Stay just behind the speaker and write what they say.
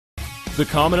The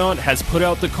Commandant has put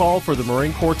out the call for the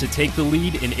Marine Corps to take the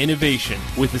lead in innovation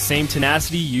with the same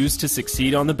tenacity used to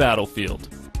succeed on the battlefield.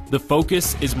 The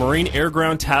focus is Marine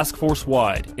Air-Ground Task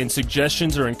Force-wide, and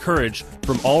suggestions are encouraged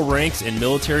from all ranks and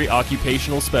military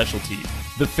occupational specialties.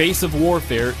 The face of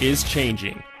warfare is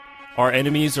changing. Our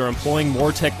enemies are employing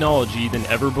more technology than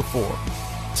ever before.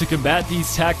 To combat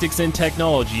these tactics and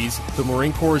technologies, the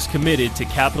Marine Corps is committed to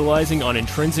capitalizing on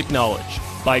intrinsic knowledge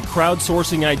by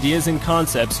crowdsourcing ideas and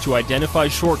concepts to identify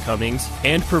shortcomings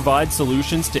and provide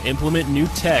solutions to implement new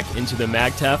tech into the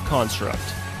MAGTF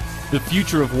construct. The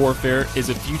future of warfare is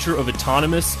a future of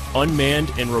autonomous,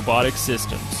 unmanned, and robotic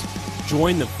systems.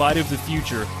 Join the fight of the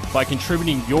future by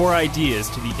contributing your ideas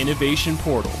to the Innovation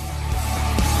Portal.